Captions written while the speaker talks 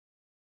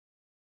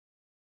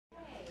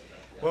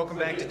Welcome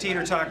back to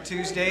Teeter Talk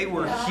Tuesday.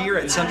 We're here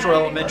at Central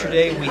Elementary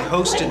Day. We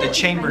hosted the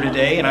Chamber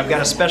today, and I've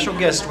got a special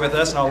guest with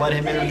us, and I'll let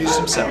him introduce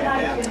himself.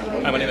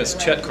 Hi, my name is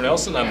Chet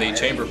Cornelson. I'm the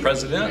Chamber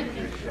President,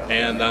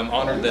 and I'm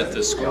honored that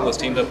the school has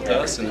teamed up with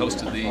us and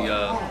hosted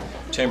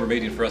the Chamber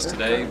meeting for us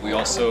today.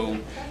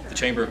 The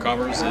Chamber of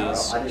Commerce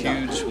is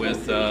huge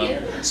with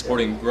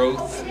supporting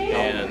growth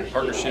and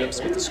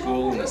partnerships with the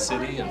school and the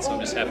city, and so I'm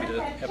just happy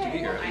to be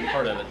here and be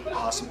part of it.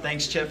 Awesome.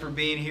 Thanks, Chet, for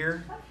being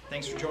here.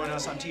 Thanks for joining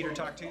us on Teeter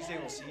Talk Tuesday.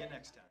 We'll see you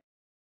next time.